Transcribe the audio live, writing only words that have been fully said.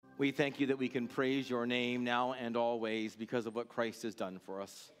We thank you that we can praise your name now and always because of what Christ has done for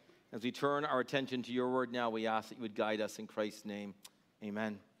us. As we turn our attention to your word now, we ask that you would guide us in Christ's name.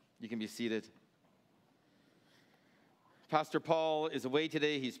 Amen. You can be seated. Pastor Paul is away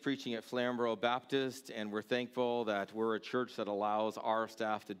today. He's preaching at Flamborough Baptist, and we're thankful that we're a church that allows our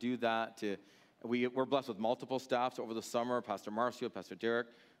staff to do that. We're blessed with multiple staffs over the summer. Pastor Marcio, Pastor Derek,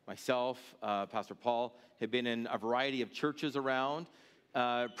 myself, Pastor Paul have been in a variety of churches around,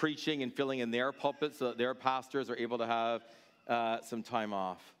 preaching and filling in their pulpits so that their pastors are able to have some time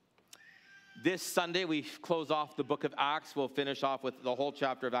off. This Sunday, we close off the book of Acts. We'll finish off with the whole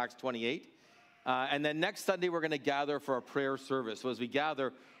chapter of Acts 28. And then next Sunday, we're going to gather for a prayer service. So as we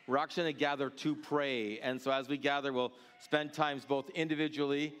gather, we're actually going to gather to pray. And so as we gather, we'll spend times both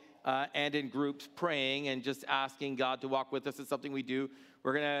individually and in groups praying and just asking God to walk with us. It's something we do.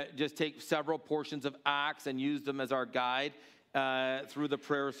 We're going to just take several portions of Acts and use them as our guide through the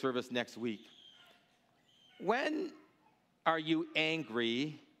prayer service next week. When are you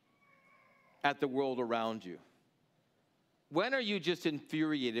angry at the world around you? When are you just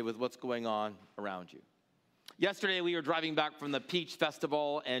infuriated with what's going on around you? Yesterday, we were driving back from the Peach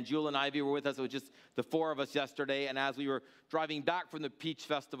Festival, and Jewel and Ivy were with us. It was just the four of us yesterday, and as we were driving back from the Peach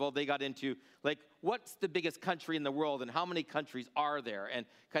Festival, they got into, like, what's the biggest country in the world, and how many countries are there, and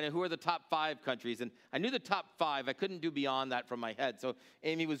kind of who are the top 5 countries, and I knew the top 5. I couldn't do beyond that from my head, so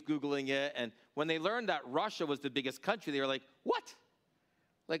Amy was Googling it, and when they learned that Russia was the biggest country, they were like, what?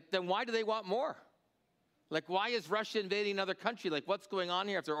 Like, then why do they want more? Like, why is Russia invading another country? Like, what's going on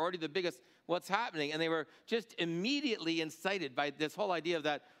here? If they're already the biggest, what's happening? And they were just immediately incited by this whole idea of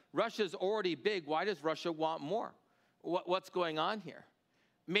that Russia's already big. Why does Russia want more? What's going on here?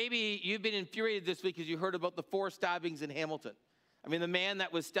 Maybe you've been infuriated this week because you heard about the 4 stabbings in Hamilton. I mean, the man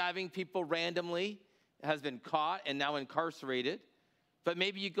that was stabbing people randomly has been caught and now incarcerated. But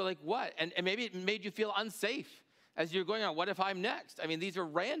maybe you go like, what? And maybe it made you feel unsafe as you're going on. What if I'm next? I mean, these are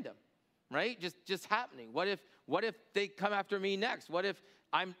random. Right? Just happening. What if they come after me next? What if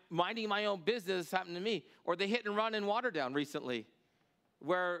I'm minding my own business, it's happened to me? Or the hit and run in Waterdown recently,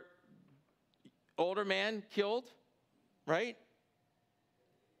 where older man killed, right?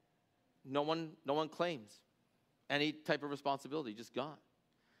 No one claims any type of responsibility, just gone.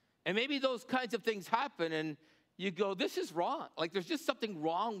 And maybe those kinds of things happen and you go, this is wrong. Like there's just something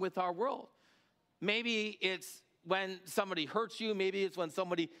wrong with our world. Maybe it's when somebody hurts you, maybe it's when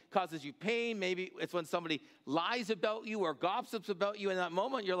somebody causes you pain, maybe it's when somebody lies about you or gossips about you. In that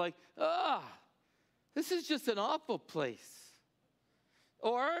moment, you're like, this is just an awful place.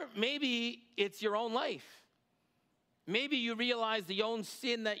 Or maybe it's your own life. Maybe you realize the own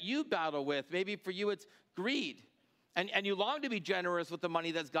sin that you battle with. Maybe for you it's greed. And you long to be generous with the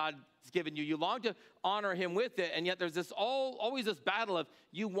money that God's given you. You long to honor him with it. And yet there's this always this battle of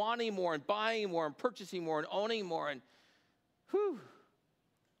you wanting more and buying more and purchasing more and owning more. And whew.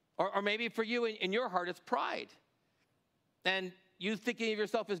 Or maybe for you in your heart it's pride. And you thinking of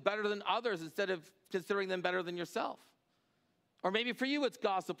yourself as better than others instead of considering them better than yourself. Or maybe for you it's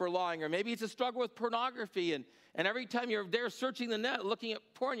gossip or lying. Or maybe it's a struggle with pornography. And every time you're there searching the net, looking at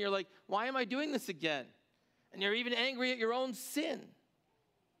porn, you're like, why am I doing this again? And you're even angry at your own sin.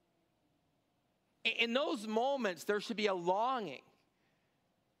 In those moments, there should be a longing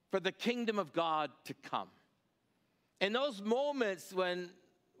for the kingdom of God to come. In those moments when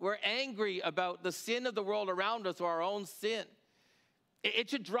we're angry about the sin of the world around us or our own sin, it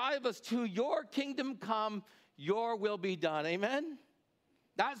should drive us to your kingdom come, your will be done. Amen?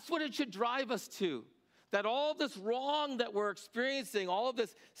 That's what it should drive us to. That all this wrong that we're experiencing, all of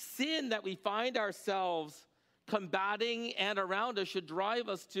this sin that we find ourselves combating and around us should drive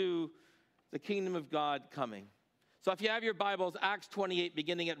us to the kingdom of God coming. So if you have your Bibles, Acts 28,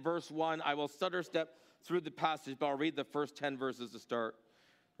 beginning at verse 1, I will stutter step through the passage, but I'll read the first 10 verses to start.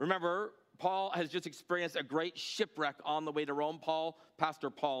 Remember, Paul has just experienced a great shipwreck on the way to Rome. Pastor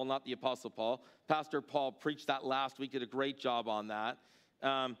Paul, not the Apostle Paul. Pastor Paul preached that last week, did a great job on that.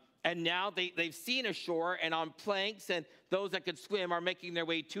 And now they've seen a shore, and on planks, and those that could swim are making their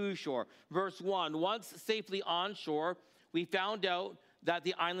way to shore. Verse 1, once safely on shore, we found out that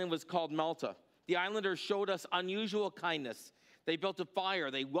the island was called Malta. The islanders showed us unusual kindness. They built a fire.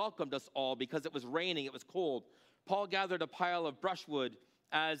 They welcomed us all because it was raining. It was cold. Paul gathered a pile of brushwood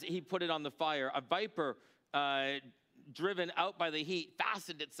as he put it on the fire. A viper, driven out by the heat,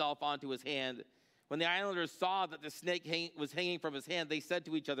 fastened itself onto his hand. When the islanders saw that the snake was hanging from his hand, they said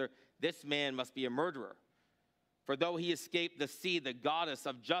to each other, this man must be a murderer. For though he escaped the sea, the goddess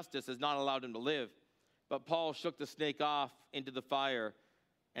of justice has not allowed him to live. But Paul shook the snake off into the fire,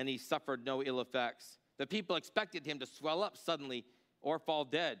 and he suffered no ill effects. The people expected him to swell up suddenly or fall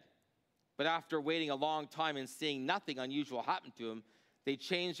dead. But after waiting a long time and seeing nothing unusual happen to him, they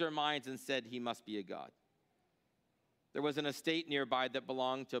changed their minds and said he must be a god. There was an estate nearby that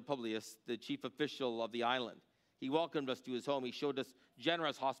belonged to Publius, the chief official of the island. He welcomed us to his home. He showed us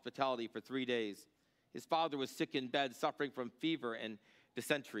generous hospitality for 3 days. His father was sick in bed, suffering from fever and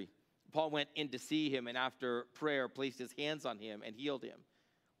dysentery. Paul went in to see him, and after prayer, placed his hands on him and healed him.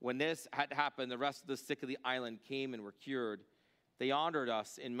 When this had happened, the rest of the sick of the island came and were cured. They honored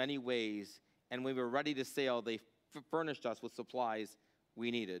us in many ways, and when we were ready to sail, they furnished us with supplies we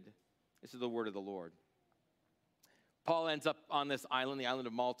needed. This is the word of the Lord. Paul ends up on this island, the island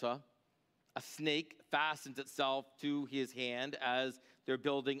of Malta. A snake fastens itself to his hand as they're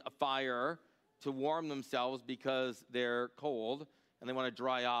building a fire to warm themselves because they're cold and they want to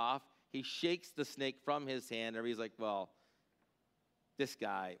dry off. He shakes the snake from his hand, and he's like, well, this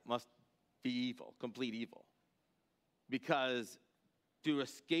guy must be evil, complete evil. Because to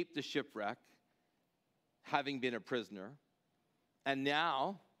escape the shipwreck, having been a prisoner, and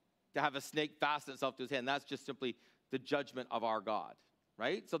now to have a snake fasten itself to his hand, that's just simply the judgment of our God,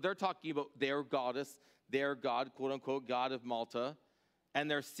 right? So they're talking about their goddess, their God, quote unquote, God of Malta, and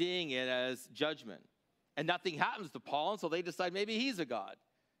they're seeing it as judgment. And nothing happens to Paul, and so they decide maybe he's a god.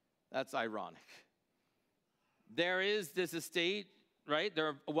 That's ironic. There is this estate, right?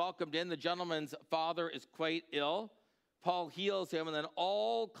 They're welcomed in. The gentleman's father is quite ill. Paul heals him, and then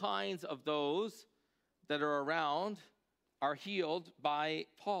all kinds of those that are around are healed by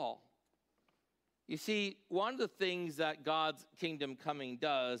Paul. You see, one of the things that God's kingdom coming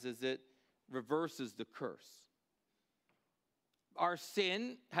does is it reverses the curse. Our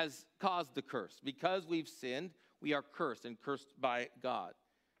sin has caused the curse. Because we've sinned, we are cursed and cursed by God.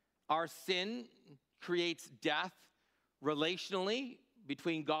 Our sin creates death relationally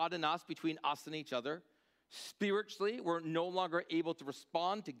between God and us, between us and each other. Spiritually, we're no longer able to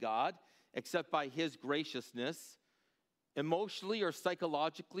respond to God except by his graciousness. Emotionally or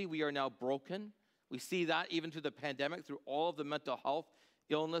psychologically, we are now broken. We see that even through the pandemic, through all of the mental health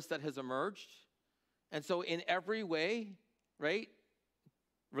illness that has emerged. And so in every way, right,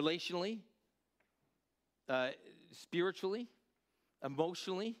 relationally, spiritually,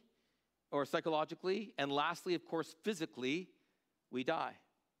 emotionally, or psychologically, and lastly, of course, physically, we die.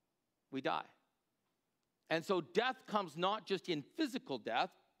 We die. And so death comes not just in physical death,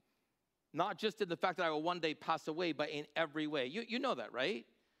 not just in the fact that I will one day pass away, but in every way. You know that, right?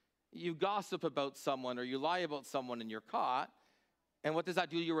 You gossip about someone or you lie about someone and you're caught, and what does that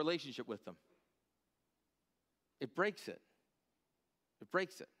do to your relationship with them? It breaks it. It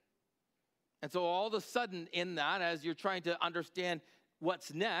breaks it. And so all of a sudden in that, as you're trying to understand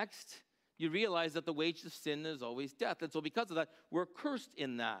what's next, you realize that the wage of sin is always death. And so because of that, we're cursed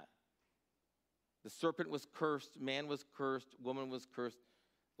in that. The serpent was cursed, man was cursed, woman was cursed,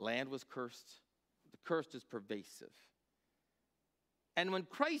 land was cursed. The curse is pervasive. And when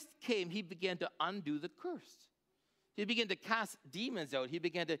Christ came, he began to undo the curse. He began to cast demons out. He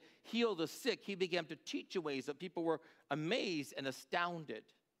began to heal the sick. He began to teach in ways that people were amazed and astounded.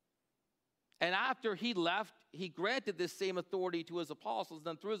 And after he left, he granted this same authority to his apostles, and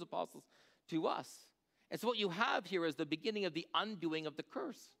then through his apostles to us. And so what you have here is the beginning of the undoing of the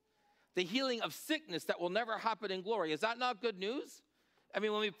curse. The healing of sickness that will never happen in glory. Is that not good news? I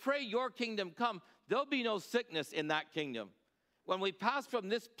mean, when we pray, your kingdom come, there'll be no sickness in that kingdom. When we pass from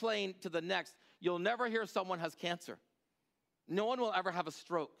this plane to the next, you'll never hear someone has cancer. No one will ever have a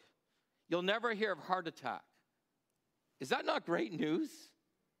stroke. You'll never hear of heart attack. Is that not great news?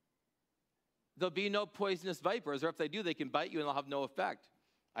 There'll be no poisonous vipers, or if they do, they can bite you and they'll have no effect.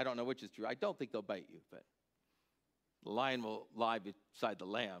 I don't know which is true. I don't think they'll bite you, but the lion will lie beside the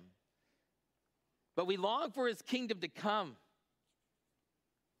lamb. But we long for his kingdom to come.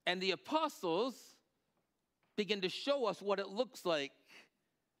 And the apostles begin to show us what it looks like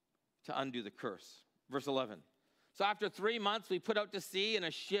to undo the curse. Verse 11. So after 3 months, we put out to sea in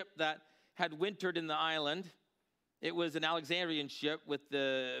a ship that had wintered in the island. It was an Alexandrian ship with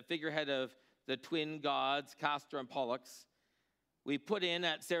the figurehead of the twin gods, Castor and Pollux. We put in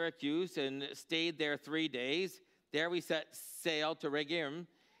at Syracuse and stayed there 3 days. There we set sail to Rhegium.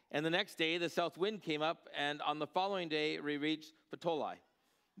 And the next day, the south wind came up, and on the following day, we reached Puteoli.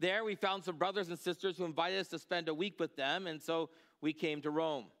 There we found some brothers and sisters who invited us to spend a week with them, and so we came to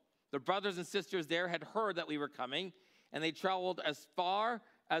Rome. The brothers and sisters there had heard that we were coming, and they traveled as far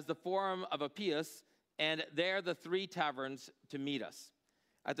as the Forum of Appius, and there the 3 taverns to meet us.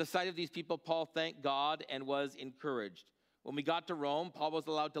 At the sight of these people, Paul thanked God and was encouraged. When we got to Rome, Paul was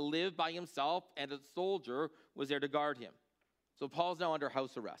allowed to live by himself, and a soldier was there to guard him. So Paul's now under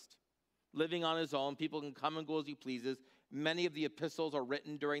house arrest, living on his own. People can come and go as he pleases. Many of the epistles are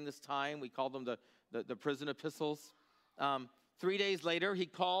written during this time. We call them the prison epistles. 3 days later, he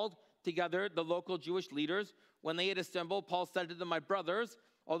called together the local Jewish leaders. When they had assembled, Paul said to them, "My brothers,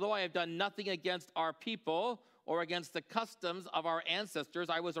 although I have done nothing against our people or against the customs of our ancestors,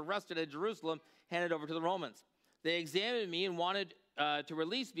 I was arrested at Jerusalem, handed over to the Romans. They examined me and wanted to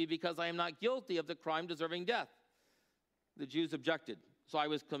release me because I am not guilty of the crime deserving death." The Jews objected, so I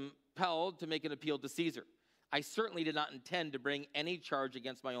was compelled to make an appeal to Caesar. I certainly did not intend to bring any charge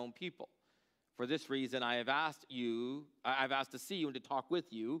against my own people. For this reason, I've asked to see you and to talk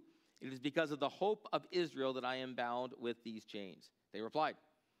with you. It is because of the hope of Israel that I am bound with these chains. They replied,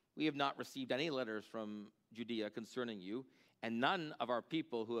 "We have not received any letters from Judea concerning you, and none of our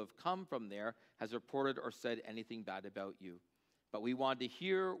people who have come from there has reported or said anything bad about you. But we want to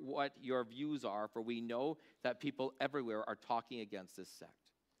hear what your views are, for we know that people everywhere are talking against this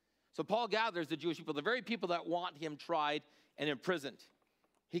sect." So Paul gathers the Jewish people, the very people that want him tried and imprisoned.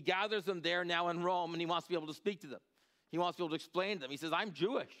 He gathers them there now in Rome, and he wants to be able to speak to them. He wants to be able to explain to them. He says, "I'm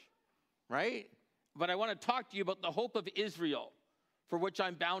Jewish, right? But I want to talk to you about the hope of Israel, for which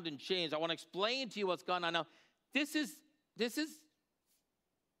I'm bound in chains. I want to explain to you what's going on." Now, this is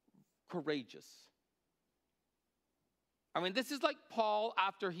courageous. I mean, this is like Paul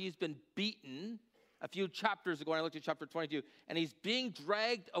after he's been beaten a few chapters ago, and I looked at chapter 22, and he's being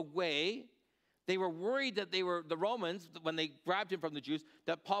dragged away. They were worried that the Romans, when they grabbed him from the Jews,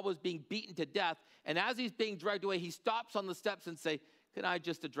 that Paul was being beaten to death. And as he's being dragged away, he stops on the steps and say, "Can I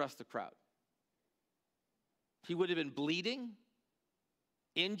just address the crowd?" He would have been bleeding,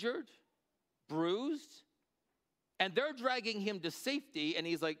 injured, bruised, and they're dragging him to safety, and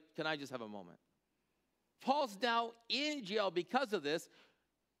he's like, "Can I just have a moment?" Paul's now in jail because of this,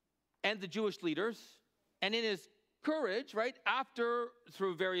 and the Jewish leaders, and in his courage, right,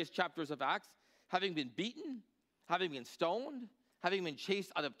 through various chapters of Acts, having been beaten, having been stoned, having been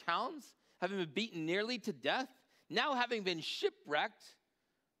chased out of towns, having been beaten nearly to death, now having been shipwrecked,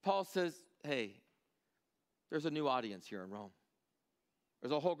 Paul says, "Hey, there's a new audience here in Rome.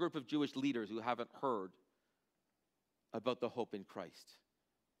 There's a whole group of Jewish leaders who haven't heard about the hope in Christ.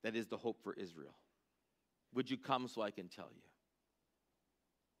 That is the hope for Israel. Would you come so I can tell you?"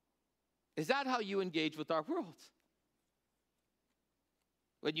 Is that how you engage with our world?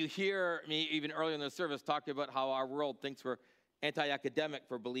 When you hear me even earlier in the service talking about how our world thinks we're anti-academic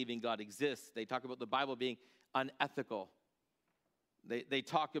for believing God exists, they talk about the Bible being unethical. They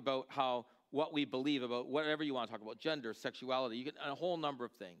talk about how what we believe about whatever you want to talk about, gender, sexuality, you get a whole number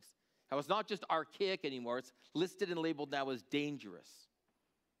of things. How it's not just archaic anymore, it's listed and labeled now as dangerous.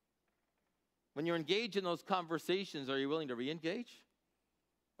 When you're engaged in those conversations, are you willing to re-engage?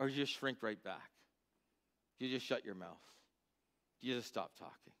 Or do you just shrink right back? Do you just shut your mouth? Do you just stop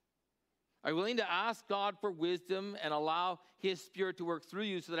talking? Are you willing to ask God for wisdom and allow his Spirit to work through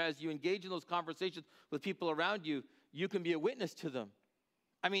you so that as you engage in those conversations with people around you, you can be a witness to them?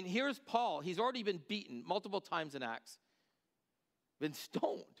 I mean, here's Paul. He's already been beaten multiple times in Acts, been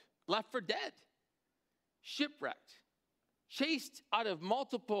stoned, left for dead, shipwrecked, chased out of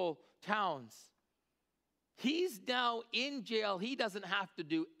multiple towns. He's now in jail. He doesn't have to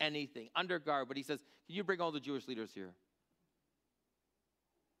do anything, under guard, but he says, "Can you bring all the Jewish leaders here?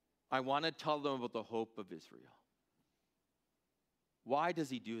 I want to tell them about the hope of Israel." Why does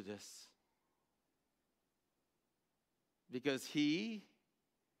he do this? Because he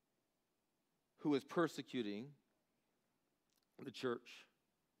who was persecuting the church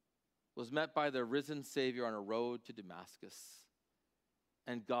was met by the risen Savior on a road to Damascus,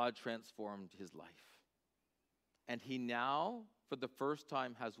 and God transformed his life. And he now, for the first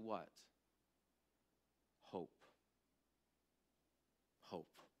time, has what? Hope.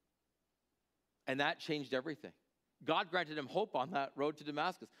 Hope. And that changed everything. God granted him hope on that road to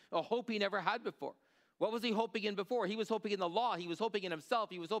Damascus, a hope he never had before. What was he hoping in before? He was hoping in the law. He was hoping in himself.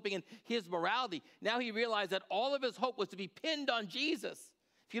 He was hoping in his morality. Now he realized that all of his hope was to be pinned on Jesus.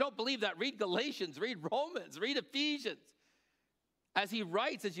 If you don't believe that, read Galatians, read Romans, read Ephesians. As he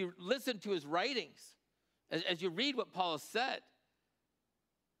writes, as you listen to his writings, as you read what Paul has said,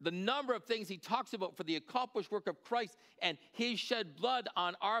 the number of things he talks about for the accomplished work of Christ and his shed blood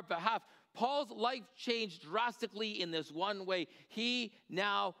on our behalf, Paul's life changed drastically in this one way. He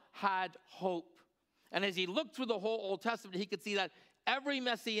now had hope. And as he looked through the whole Old Testament, he could see that every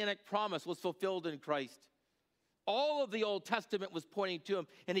messianic promise was fulfilled in Christ. All of the Old Testament was pointing to him.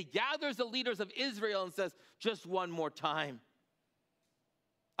 And he gathers the leaders of Israel and says, "Just one more time.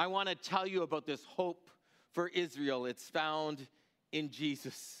 I want to tell you about this hope for Israel. It's found in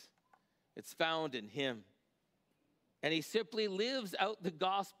Jesus. It's found in him." And he simply lives out the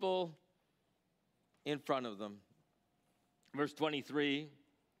gospel in front of them. Verse 23,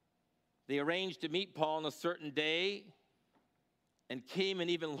 they arranged to meet Paul on a certain day and came in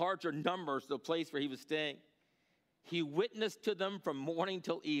even larger numbers to the place where he was staying. He witnessed to them from morning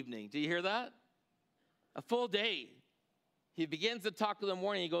till evening. Do you hear that? A full day. He begins to talk to them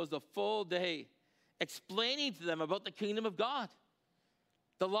morning. He goes the full day, explaining to them about the kingdom of God,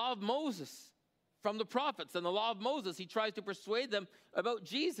 the law of Moses from the prophets. And the law of Moses, he tries to persuade them about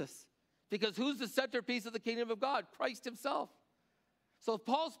Jesus. Because who's the centerpiece of the kingdom of God? Christ himself. So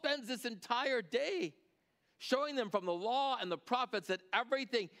Paul spends this entire day showing them from the law and the prophets that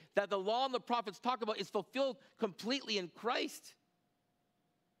everything that the law and the prophets talk about is fulfilled completely in Christ.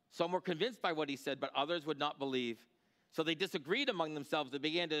 Some were convinced by what he said, but others would not believe. So they disagreed among themselves. They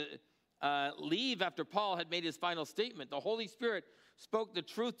began to leave after Paul had made his final statement. The Holy Spirit spoke the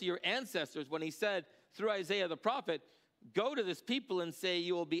truth to your ancestors when he said through Isaiah the prophet, go to this people and say,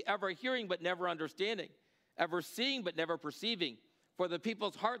 you will be ever hearing but never understanding, ever seeing but never perceiving. For the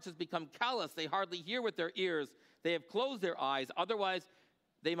people's hearts has become callous. They hardly hear with their ears. They have closed their eyes. Otherwise,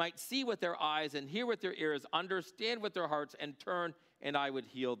 they might see with their eyes and hear with their ears, understand with their hearts, and turn, and I would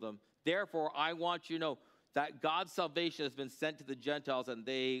heal them. Therefore, I want you to know that God's salvation has been sent to the Gentiles, and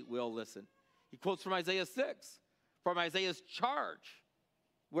they will listen. He quotes from Isaiah 6, from Isaiah's charge,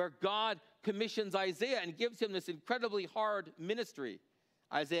 where God commissions Isaiah and gives him this incredibly hard ministry.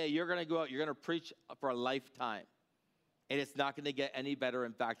 Isaiah, you're going to go out, you're going to preach for a lifetime. And it's not going to get any better.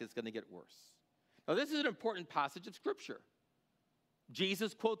 In fact, it's going to get worse. Now, this is an important passage of Scripture.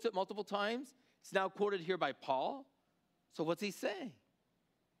 Jesus quotes it multiple times. It's now quoted here by Paul. So what's he saying?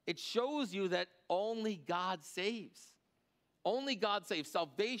 It shows you that only God saves. Only God saves.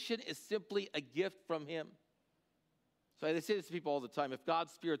 Salvation is simply a gift from him. So I say this to people all the time. If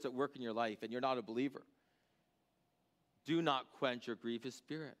God's Spirit's at work in your life and you're not a believer, do not quench or grieve his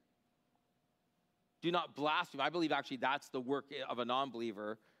Spirit. Do not blaspheme. I believe actually that's the work of a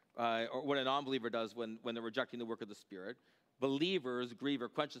non-believer, or what a non-believer does when they're rejecting the work of the Spirit. Believers grieve or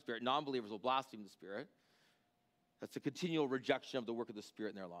quench the Spirit. Non-believers will blaspheme the Spirit. That's a continual rejection of the work of the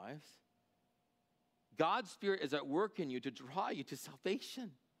Spirit in their lives. God's Spirit is at work in you to draw you to salvation,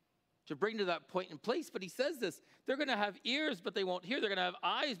 to bring to that point and place. But he says this, they're going to have ears, but they won't hear. They're going to have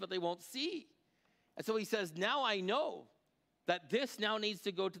eyes, but they won't see. And so he says, now I know that this now needs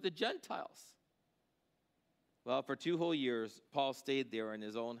to go to the Gentiles. Well, for 2 whole years, Paul stayed there in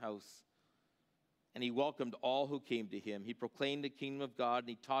his own house, and he welcomed all who came to him. He proclaimed the kingdom of God, and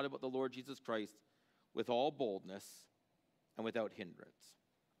he taught about the Lord Jesus Christ with all boldness and without hindrance.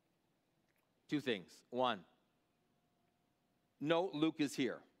 2 things. 1, note Luke is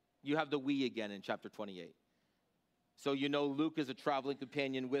here. You have the we again in chapter 28. So you know Luke is a traveling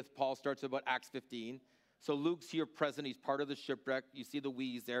companion with Paul, starts about Acts 15. So Luke's here present. He's part of the shipwreck. You see the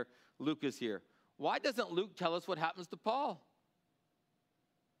we's there. Luke is here. Why doesn't Luke tell us what happens to Paul?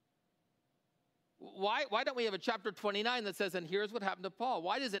 Why don't we have a chapter 29 that says, and here's what happened to Paul?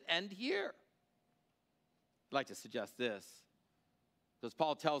 Why does it end here? I'd like to suggest this, because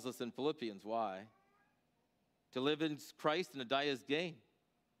Paul tells us in Philippians why. To live in Christ and to die is gain.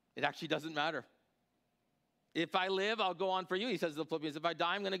 It actually doesn't matter. If I live, I'll go on for you, he says in the Philippians. If I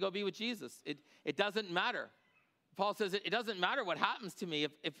die, I'm going to go be with Jesus. It doesn't matter. Paul says it doesn't matter what happens to me.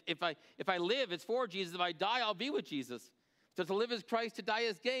 If I live, it's for Jesus. If I die, I'll be with Jesus. So to live is Christ, to die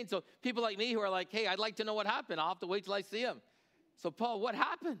is gain. So people like me who are like, hey, I'd like to know what happened. I'll have to wait till I see him. So Paul, what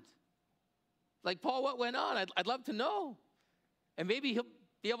happened? Like, Paul, what went on? I'd love to know. And maybe he'll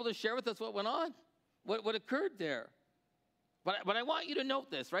be able to share with us what went on, what occurred there. But I want you to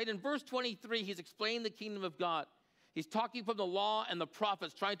note this, right? In verse 23, he's explaining the kingdom of God. He's talking from the law and the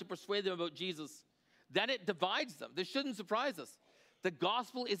prophets, trying to persuade them about Jesus. Then it divides them. This shouldn't surprise us. The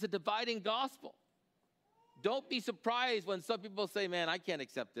gospel is a dividing gospel. Don't be surprised when some people say, man, I can't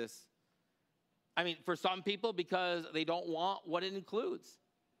accept this. I mean, for some people, because they don't want what it includes.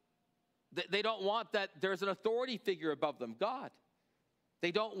 They don't want that there's an authority figure above them, God.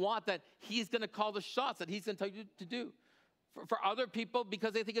 They don't want that he's going to call the shots, that he's going to tell you to do. For other people,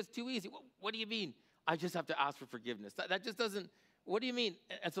 because they think it's too easy. What do you mean? I just have to ask for forgiveness. That just doesn't, what do you mean?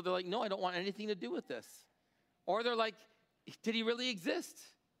 And so they're like, no, I don't want anything to do with this. Or they're like, did he really exist?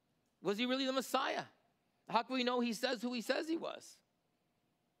 Was he really the Messiah? How can we know he says who he says he was?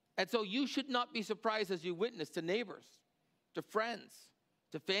 And so you should not be surprised as you witness to neighbors, to friends,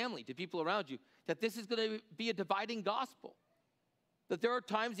 to family, to people around you, that this is going to be a dividing gospel. That there are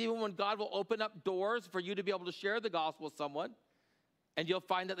times even when God will open up doors for you to be able to share the gospel with someone, and you'll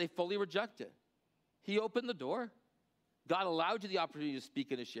find that they fully reject it. He opened the door. God allowed you the opportunity to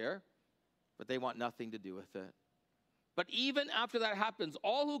speak and to share, but they want nothing to do with it. But even after that happens,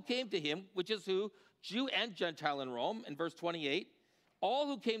 all who came to him, which is who? Jew and Gentile in Rome, in verse 28, all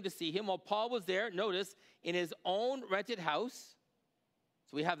who came to see him while Paul was there, notice, in his own rented house.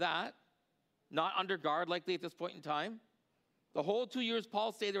 So we have that, not under guard likely at this point in time. The whole 2 years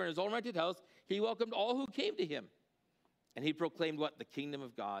Paul stayed there in his own rented house, he welcomed all who came to him. And he proclaimed what? The kingdom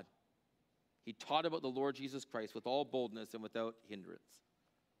of God. He taught about the Lord Jesus Christ with all boldness and without hindrance.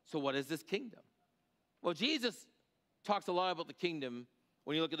 So what is this kingdom? Well, Jesus talks a lot about the kingdom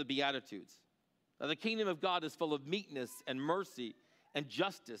when you look at the Beatitudes. Now, the kingdom of God is full of meekness and mercy and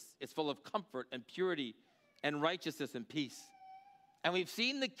justice. It's full of comfort and purity and righteousness and peace. And we've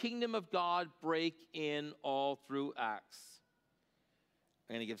seen the kingdom of God break in all through Acts.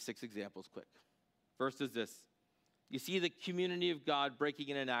 I'm going to give 6 examples quick. First is this. You see the community of God breaking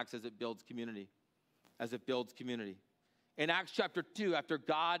in Acts as it builds community. As it builds community. In Acts chapter 2, after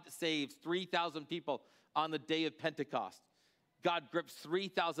God saves 3,000 people on the day of Pentecost, God grips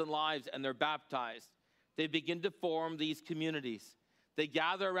 3,000 lives and they're baptized. They begin to form these communities. They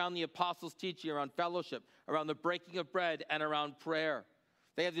gather around the apostles' teaching, around fellowship, around the breaking of bread, and around prayer.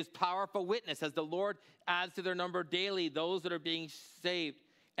 They have this powerful witness as the Lord adds to their number daily those that are being saved.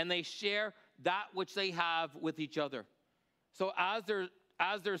 And they share that which they have with each other. So as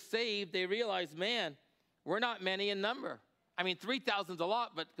they're saved, they realize, man, we're not many in number. I mean, 3,000 is a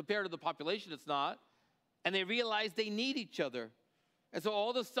lot, but compared to the population, it's not. And they realize they need each other. And so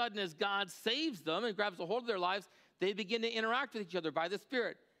all of a sudden, as God saves them and grabs a hold of their lives, they begin to interact with each other by the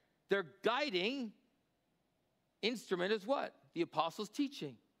Spirit. Their guiding instrument is what? The apostles'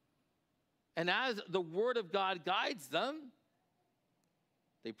 teaching. And as the Word of God guides them,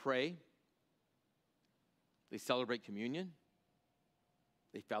 they pray, they celebrate communion,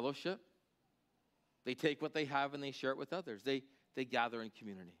 they fellowship, they take what they have and they share it with others. They gather in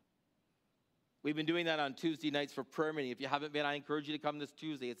community. We've been doing that on Tuesday nights for prayer meeting. If you haven't been, I encourage you to come this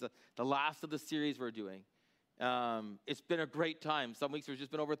Tuesday. It's the last of the series we're doing. It's been a great time. Some weeks there's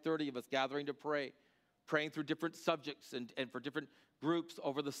just been over 30 of us gathering to pray, praying through different subjects and for different groups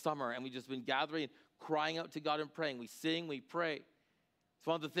over the summer. And we've just been gathering and crying out to God and praying. We sing, we pray. It's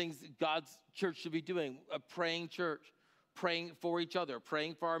one of the things God's church should be doing, a praying church, praying for each other,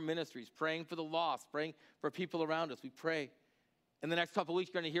 praying for our ministries, praying for the lost, praying for people around us. We pray. In the next couple of weeks,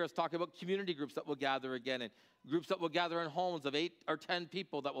 you're going to hear us talk about community groups that will gather again, and groups that will gather in homes of 8 or 10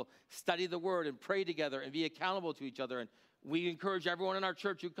 people that will study the Word and pray together and be accountable to each other. And we encourage everyone in our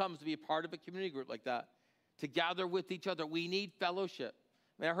church who comes to be a part of a community group like that, to gather with each other. We need fellowship.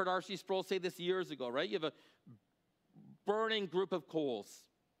 I mean, I heard R.C. Sproul say this years ago, right? You have a burning group of coals,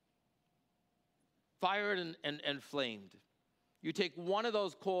 fired and flamed. You take one of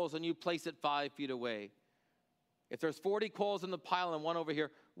those coals and you place it 5 feet away. If there's 40 coals in the pile and one over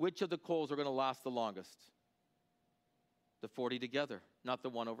here, which of the coals are going to last the longest? The 40 together, not the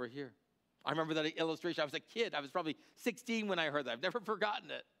one over here. I remember that illustration. I was a kid. I was probably 16 when I heard that. I've never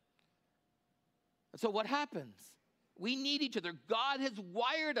forgotten it. And so what happens? We need each other. God has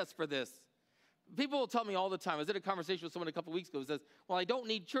wired us for this. People will tell me all the time. I was in a conversation with someone a couple weeks ago who says, well, I don't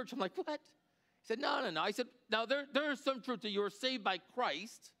need church. I'm like, what? He said, no. I said, now there is some truth to you are saved by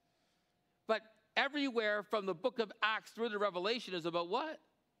Christ, but everywhere from the book of Acts through the Revelation is about what?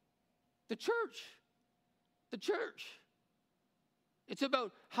 The church. The church. It's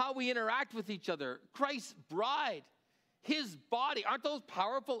about how we interact with each other. Christ's bride, his body. Aren't those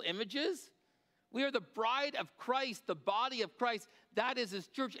powerful images? We are the bride of Christ, the body of Christ. That is his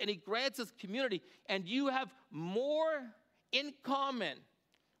church, and he grants us community. And you have more in common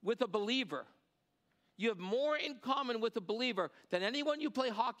with a believer. You have more in common with a believer than anyone you play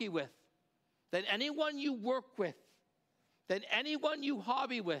hockey with, than anyone you work with, than anyone you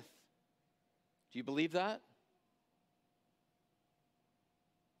hobby with. Do you believe that?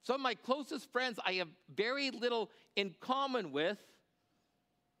 Some of my closest friends I have very little in common with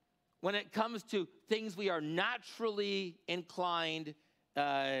when it comes to things we are naturally inclined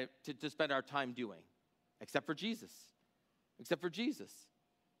to spend our time doing, except for Jesus. Except for Jesus.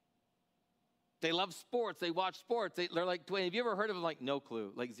 They love sports. They watch sports. They're like, Dwayne, have you ever heard of them? Like, no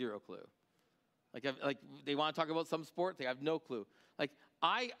clue, like zero clue. Like they want to talk about some sport. They have no clue. Like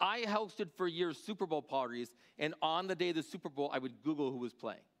I hosted for years Super Bowl parties, and on the day of the Super Bowl, I would Google who was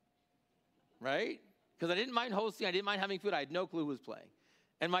playing, right? Because I didn't mind hosting. I didn't mind having food. I had no clue who was playing.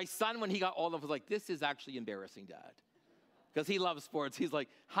 And my son, when he got old enough, was like, this is actually embarrassing, Dad. Because he loves sports. He's like,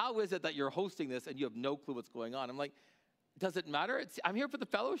 how is it that you're hosting this and you have no clue what's going on? I'm like, does it matter? I'm here for the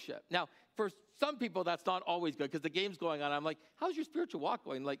fellowship. Now, for some people, that's not always good because the game's going on. I'm like, how's your spiritual walk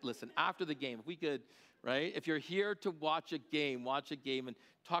going? Like, listen, after the game, if we could, right? If you're here to watch a game and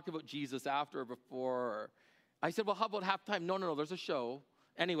talk about Jesus after or before. I said, well, how about halftime? No, there's a show.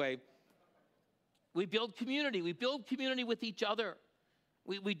 Anyway, we build community. We build community with each other.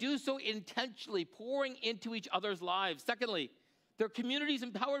 We do so intentionally, pouring into each other's lives. Secondly, their communities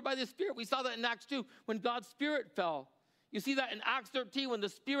empowered by the Spirit. We saw that in Acts 2 when God's Spirit fell. You see that in Acts 13 when the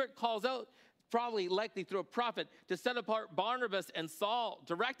Spirit calls out, probably likely through a prophet, to set apart Barnabas and Saul,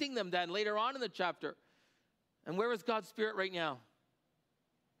 directing them then later on in the chapter. And where is God's Spirit right now?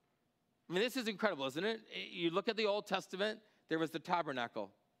 I mean, this is incredible, isn't it? You look at the Old Testament, there was the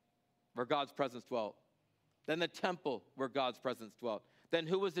tabernacle where God's presence dwelt. Then the temple where God's presence dwelt. Then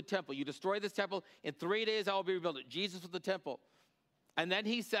who was the temple? You destroy this temple, in 3 days I will be rebuilt. Jesus was the temple. And then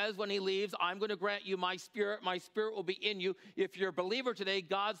he says when he leaves, I'm going to grant you my spirit will be in you. If you're a believer today,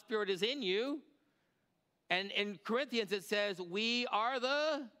 God's Spirit is in you. And in Corinthians it says, we are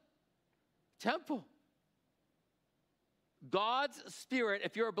the temple. God's Spirit,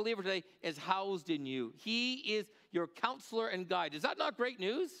 if you're a believer today, is housed in you. He is your counselor and guide. Is that not great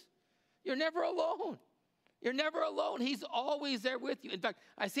news? You're never alone. You're never alone. He's always there with you. In fact,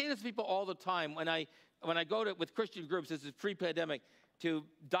 I say this to people all the time when I go to with Christian groups, this is pre-pandemic, to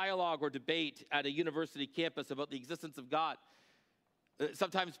dialogue or debate at a university campus about the existence of God.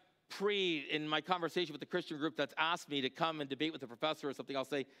 Sometimes in my conversation with the Christian group that's asked me to come and debate with a professor or something,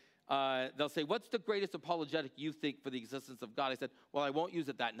 they'll say, what's the greatest apologetic you think for the existence of God? I said, well, I won't use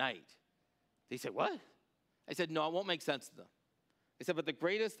it that night. They said, what? I said, no, it won't make sense to them. I said, but the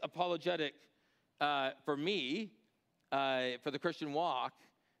greatest apologetic for me, for the Christian walk,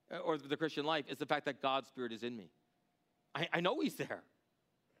 or the Christian life, is the fact that God's Spirit is in me. I know he's there.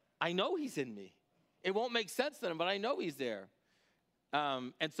 I know he's in me. It won't make sense to them, but I know he's there.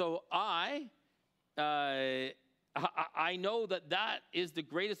 And so I know that is the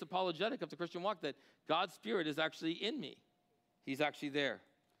greatest apologetic of the Christian walk, that God's Spirit is actually in me. He's actually there.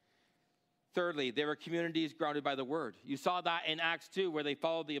 Thirdly, there were communities grounded by the Word. You saw that in Acts 2 where they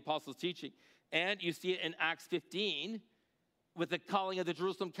followed the apostles' teaching. And you see it in Acts 15 with the calling of the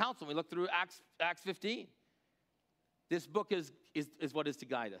Jerusalem Council. We look through Acts 15. This book is what is to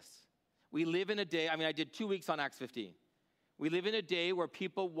guide us. We live in a day, I did 2 weeks on Acts 15. We live in a day where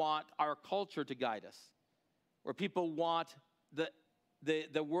people want our culture to guide us, where people want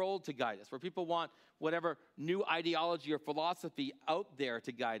the world to guide us, where people want whatever new ideology or philosophy out there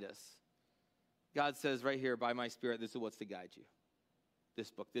to guide us. God says right here, by my Spirit, this is what's to guide you. This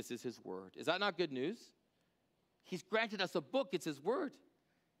book, this is his word. Is that not good news? He's granted us a book, it's his word.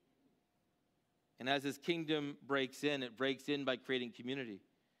 And as his kingdom breaks in, it breaks in by creating community.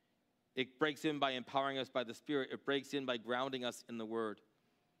 It breaks in by empowering us by the Spirit. It breaks in by grounding us in the word.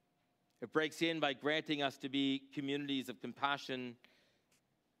 It breaks in by granting us to be communities of compassion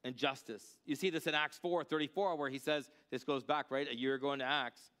and justice. You see this in Acts 4:34, where he says, this goes back, right, a year ago into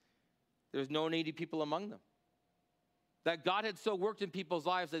Acts, there's no needy people among them. That God had so worked in people's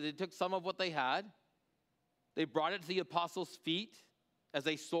lives that they took some of what they had, they brought it to the apostles' feet as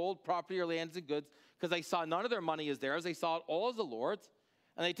they sold property or lands and goods, because they saw none of their money is theirs. They saw it all as the Lord's.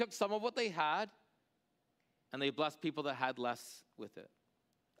 And they took some of what they had, and they blessed people that had less with it.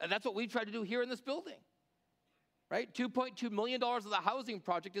 And that's what we try to do here in this building, right? $2.2 million of the housing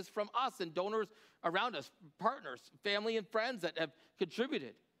project is from us and donors around us, partners, family and friends that have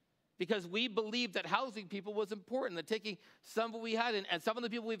contributed. Because we believe that housing people was important, that taking some of what we had, and some of the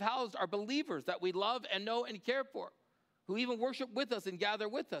people we've housed are believers that we love and know and care for, who even worship with us and gather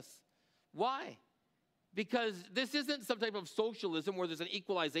with us. Why? Because this isn't some type of socialism where there's an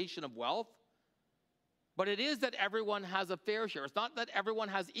equalization of wealth, but it is that everyone has a fair share. It's not that everyone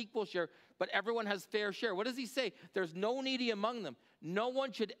has equal share, but everyone has fair share. What does he say? There's no needy among them. No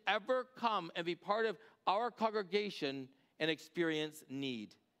one should ever come and be part of our congregation and experience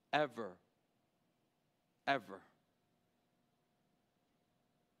need. Ever. Ever.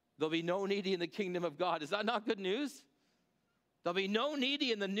 There'll be no needy in the kingdom of God. Is that not good news? There'll be no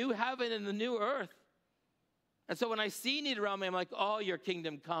needy in the new heaven and the new earth. And so when I see need around me, I'm like, oh, your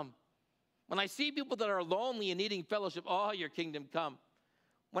kingdom come. When I see people that are lonely and needing fellowship, oh, your kingdom come.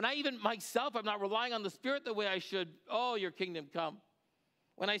 When I even myself, I'm not relying on the Spirit the way I should, oh, your kingdom come.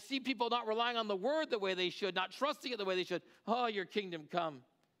 When I see people not relying on the word the way they should, not trusting it the way they should, oh, your kingdom come.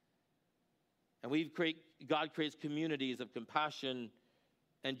 And God creates communities of compassion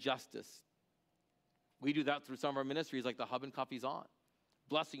and justice. We do that through some of our ministries like the Hub and Coffee's On,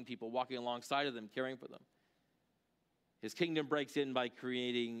 blessing people, walking alongside of them, caring for them. His kingdom breaks in by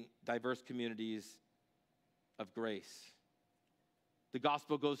creating diverse communities of grace. The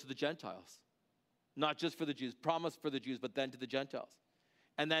gospel goes to the Gentiles, not just for the Jews, promised for the Jews, but then to the Gentiles.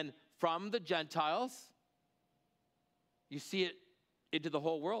 And then from the Gentiles, you see it into the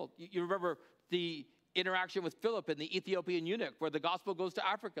whole world. You remember the interaction with Philip and the Ethiopian eunuch, where the gospel goes to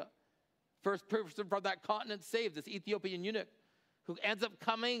Africa. First person from that continent saved, this Ethiopian eunuch, who ends up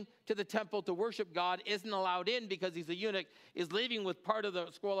coming to the temple to worship God, isn't allowed in because he's a eunuch, is leaving with part of the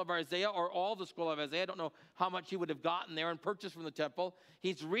scroll of Isaiah or all the scroll of Isaiah. I don't know how much he would have gotten there and purchased from the temple.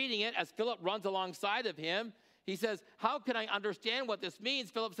 He's reading it as Philip runs alongside of him. He says, how can I understand what this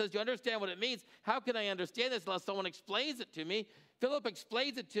means? Philip says, do you understand what it means? How can I understand this unless someone explains it to me? Philip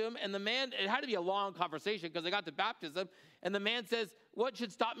explains it to him, and the man, it had to be a long conversation because they got to baptism, and the man says, what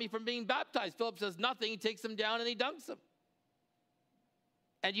should stop me from being baptized? Philip says, nothing. He takes him down and he dunks him.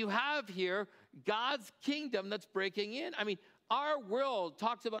 And you have here God's kingdom that's breaking in. I mean, our world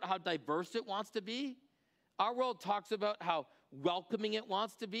talks about how diverse it wants to be. Our world talks about how welcoming it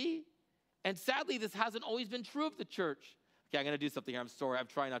wants to be. And sadly, this hasn't always been true of the church. Okay, I'm going to do something here. I'm sorry. I'm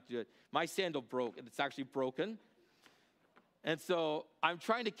trying not to do it. My sandal broke, and it's actually broken. And so I'm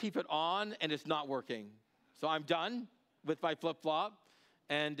trying to keep it on, and it's not working. So I'm done with my flip-flop.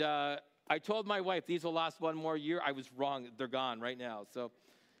 And I told my wife, these will last one more year. I was wrong. They're gone right now. So,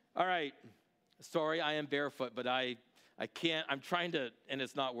 all right. Sorry, I am barefoot, but I can't. I'm trying to, and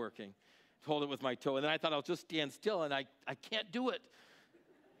it's not working. Hold it with my toe. And then I thought I'll just stand still, and I can't do it.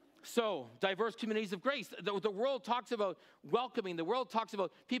 So, diverse communities of grace. The world talks about welcoming. The world talks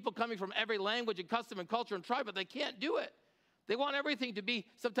about people coming from every language and custom and culture and tribe, but they can't do it. They want everything to be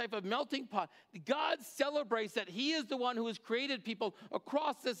some type of melting pot. God celebrates that he is the one who has created people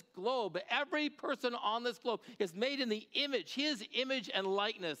across this globe. Every person on this globe is made in the image, his image and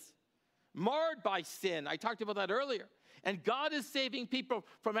likeness, marred by sin. I talked about that earlier. And God is saving people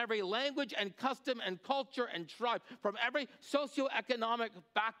from every language and custom and culture and tribe, from every socioeconomic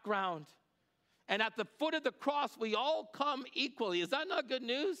background. And at the foot of the cross, we all come equally. Is that not good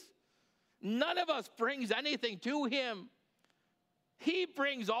news? None of us brings anything to him. He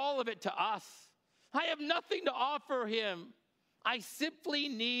brings all of it to us. I have nothing to offer him. I simply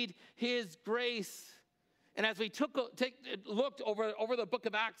need his grace. And as we looked over the book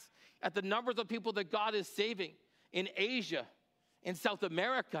of Acts at the numbers of people that God is saving in Asia, in South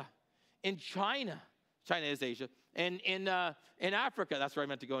America, in China is Asia, and in Africa, that's where I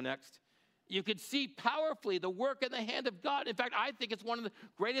meant to go next. You could see powerfully the work in the hand of God. In fact, I think it's one of the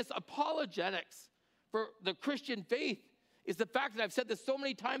greatest apologetics for the Christian faith is the fact that I've said this so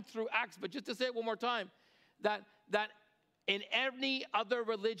many times through Acts, but just to say it one more time, that in any other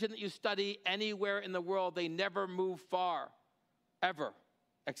religion that you study anywhere in the world, they never move far, ever,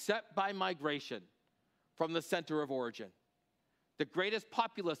 except by migration from the center of origin. The greatest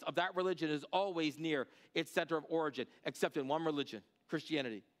populace of that religion is always near its center of origin, except in one religion,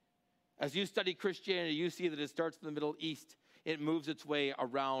 Christianity. As you study Christianity, you see that it starts in the Middle East. It moves its way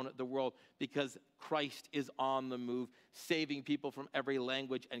around the world because Christ is on the move, saving people from every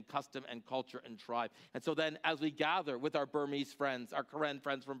language and custom and culture and tribe. And so then as we gather with our Burmese friends, our Karen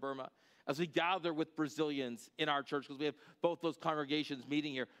friends from Burma, as we gather with Brazilians in our church, because we have both those congregations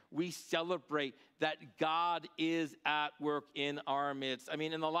meeting here, we celebrate that God is at work in our midst. I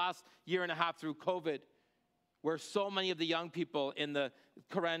mean, in the last year and a half through COVID, where so many of the young people in the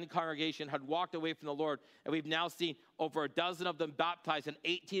Karen congregation had walked away from the Lord, and we've now seen over a dozen of them baptized and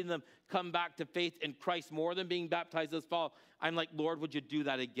 18 of them come back to faith in Christ more than being baptized this fall. I'm like, Lord, would you do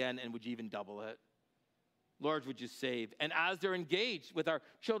that again, and would you even double it? Lord, would you save? And as they're engaged with our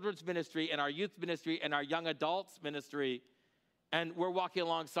children's ministry and our youth ministry and our young adults ministry, and we're walking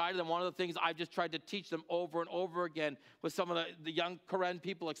alongside of them, one of the things I've just tried to teach them over and over again with some of the young Karen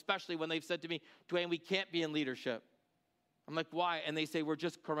people, especially when they've said to me, Dwayne, we can't be in leadership. I'm like, why? And they say, we're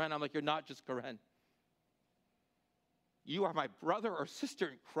just Karen. I'm like, you're not just Karen. You are my brother or sister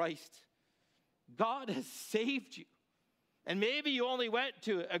in Christ. God has saved you. And maybe you only went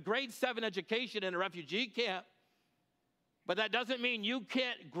to a grade 7 education in a refugee camp, but that doesn't mean you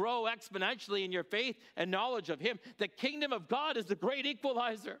can't grow exponentially in your faith and knowledge of him. The kingdom of God is the great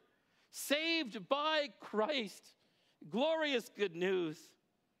equalizer. Saved by Christ. Glorious good news.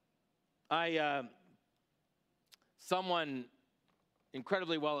 Someone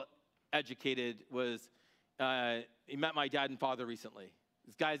incredibly well educated he met my dad and father recently.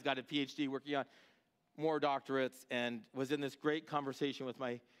 This guy's got a PhD working on more doctorates and was in this great conversation with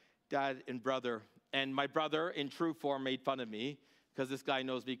my dad and brother. And my brother, in true form, made fun of me because this guy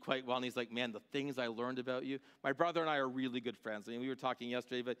knows me quite well. And he's like, man, the things I learned about you. My brother and I are really good friends. I mean, we were talking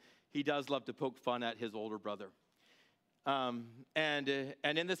yesterday, but he does love to poke fun at his older brother. And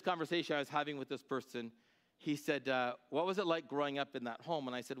in this conversation I was having with this person, he said, what was it like growing up in that home?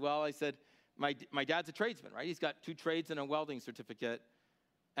 And I said, my dad's a tradesman, right? He's got 2 trades and a welding certificate.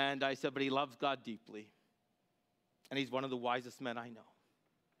 And I said, but he loves God deeply. And he's one of the wisest men I know.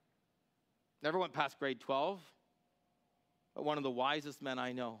 Never went past grade 12, but one of the wisest men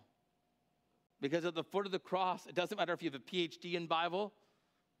I know. Because at the foot of the cross, it doesn't matter if you have a PhD in Bible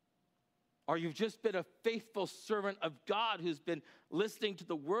or you've just been a faithful servant of God who's been listening to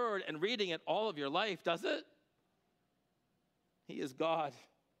the word and reading it all of your life, does it? He is God.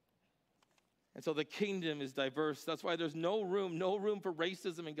 And so the kingdom is diverse. That's why there's no room for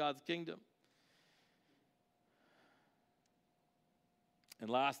racism in God's kingdom. And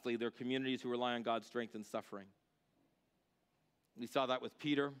lastly, there are communities who rely on God's strength in suffering. We saw that with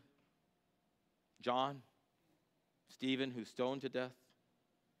Peter, John, Stephen, who's stoned to death,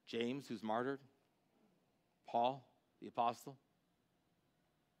 James, who's martyred, Paul, the apostle.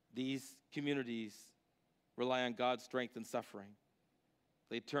 These communities rely on God's strength in suffering.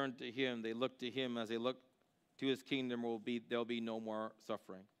 They turn to him, they look to him. As they look to his kingdom, there'll be no more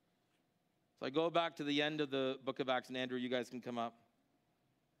suffering. So I go back to the end of the book of Acts, and Andrew, you guys can come up.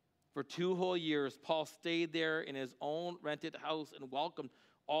 For 2 whole years, Paul stayed there in his own rented house and welcomed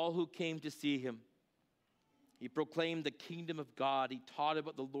all who came to see him. He proclaimed the kingdom of God. He taught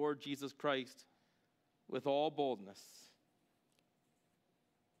about the Lord Jesus Christ with all boldness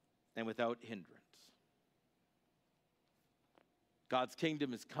and without hindrance. God's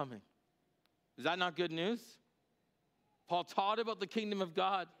kingdom is coming. Is that not good news? Paul taught about the kingdom of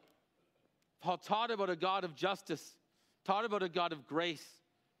God. Paul taught about a God of justice, taught about a God of grace,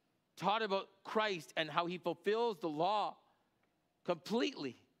 taught about Christ and how he fulfills the law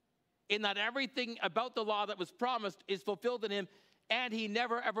completely, in that everything about the law that was promised is fulfilled in him, and he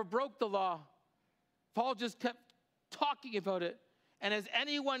never ever broke the law. Paul just kept talking about it. And as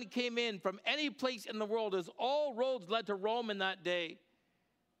anyone came in from any place in the world, as all roads led to Rome in that day,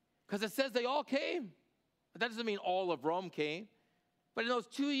 because it says they all came. But that doesn't mean all of Rome came. But in those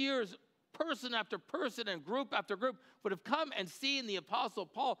 2 years, person after person and group after group would have come and seen the Apostle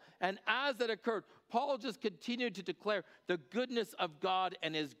Paul. And as that occurred, Paul just continued to declare the goodness of God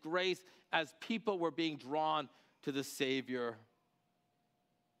and his grace as people were being drawn to the Savior.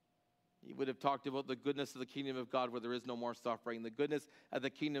 He would have talked about the goodness of the kingdom of God where there is no more suffering, the goodness of the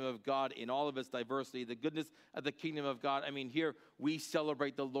kingdom of God in all of its diversity, the goodness of the kingdom of God. I mean, here we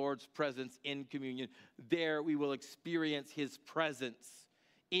celebrate the Lord's presence in communion. There we will experience his presence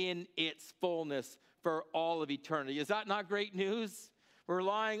in its fullness for all of eternity. Is that not great news? We're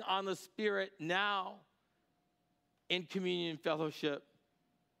relying on the Spirit now in communion fellowship,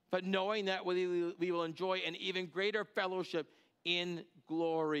 but knowing that we will enjoy an even greater fellowship in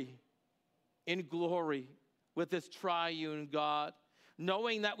glory with this triune God,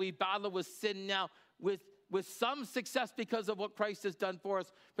 knowing that we battle with sin now with some success because of what Christ has done for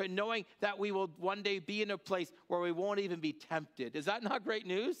us, but knowing that we will one day be in a place where we won't even be tempted. Is that not great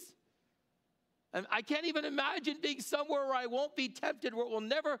news? And I can't even imagine being somewhere where I won't be tempted, where it will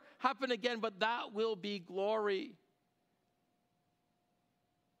never happen again, but that will be glory.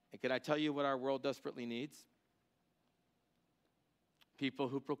 And can I tell you what our world desperately needs? People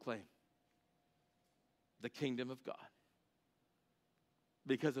who proclaim the kingdom of God,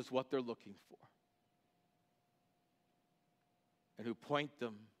 because it's what they're looking for, and who point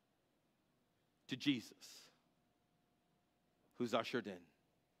them to Jesus, who's ushered in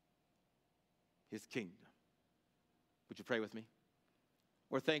his kingdom. Would you pray with me?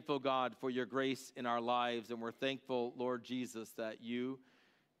 We're thankful, God, for your grace in our lives, and we're thankful, Lord Jesus, that you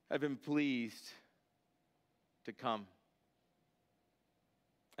have been pleased to come.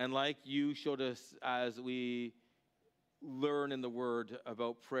 And like you showed us as we learn in the word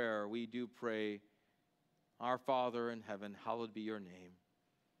about prayer, we do pray, our Father in heaven, hallowed be your name.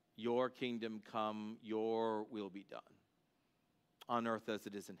 Your kingdom come, your will be done, on earth as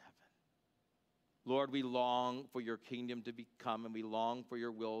it is in heaven. Lord, we long for your kingdom to come, and we long for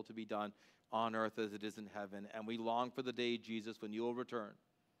your will to be done on earth as it is in heaven. And we long for the day, Jesus, when you will return,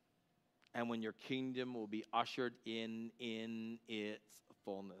 and when your kingdom will be ushered in its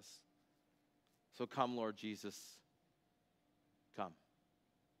fullness. So come, Lord Jesus, come.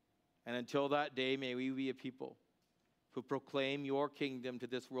 And until that day, may we be a people who proclaim your kingdom to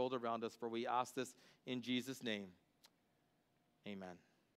this world around us, for we ask this in Jesus' name. Amen.